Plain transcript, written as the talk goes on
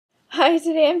Hi,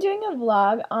 today I'm doing a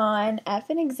vlog on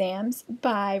F and Exams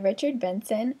by Richard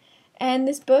Benson, and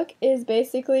this book is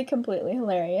basically completely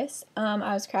hilarious.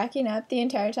 I was cracking up the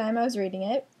entire time I was reading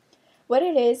it. What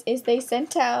it is they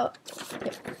sent out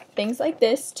things like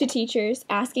this to teachers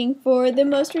asking for the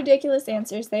most ridiculous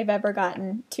answers they've ever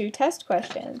gotten to test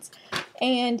questions.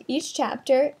 And each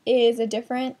chapter is a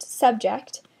different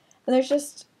subject, and there's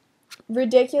just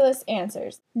ridiculous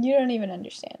answers. You don't even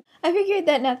understand. I figured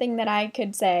that nothing that I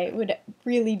could say would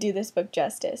really do this book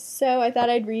justice, so I thought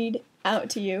I'd read out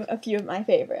to you a few of my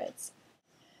favorites.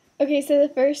 Okay, so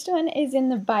the first one is in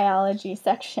the biology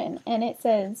section, and it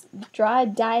says, draw a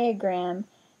diagram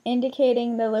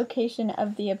indicating the location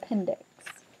of the appendix.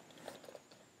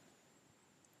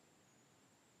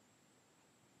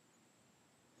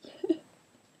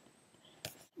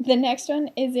 The next one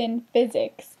is in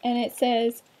physics, and it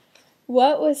says,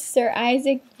 what was Sir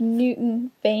Isaac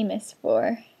Newton famous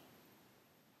for?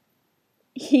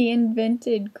 He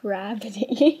invented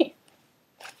gravity.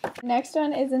 Next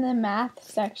one is in the math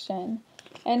section,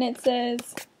 and it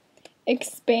says,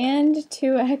 expand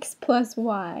 2x plus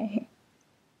y.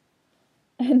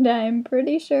 And I'm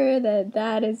pretty sure that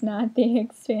that is not the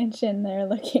expansion they're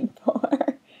looking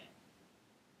for.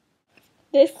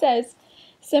 This says,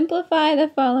 simplify the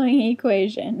following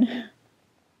equation.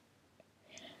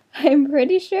 I'm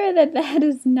pretty sure that that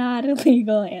is not a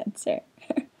legal answer.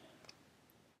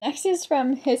 Next is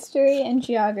from History and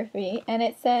Geography, and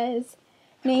it says,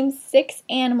 name 6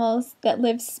 animals that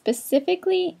live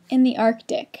specifically in the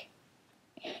Arctic.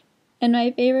 And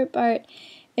my favorite part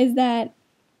is that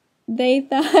they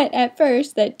thought at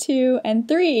first that 2 and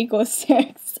 3 equals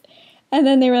 6, and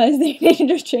then they realized they needed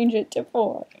to change it to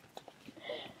 4.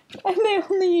 And they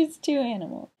only used 2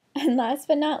 animals. And last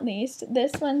but not least,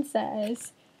 this one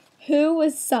says, who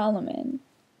was Solomon?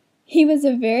 He was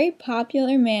a very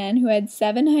popular man who had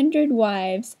 700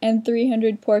 wives and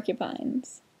 300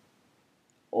 porcupines.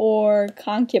 Or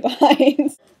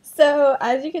concubines. So,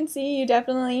 as you can see, you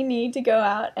definitely need to go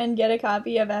out and get a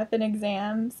copy of F and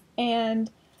Exams. And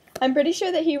I'm pretty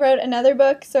sure that he wrote another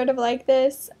book sort of like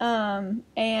this.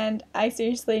 And I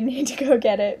seriously need to go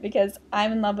get it because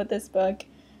I'm in love with this book.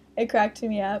 It cracked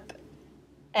me up.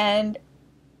 And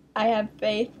I have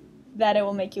faith that it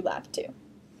will make you laugh too.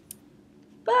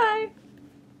 Bye!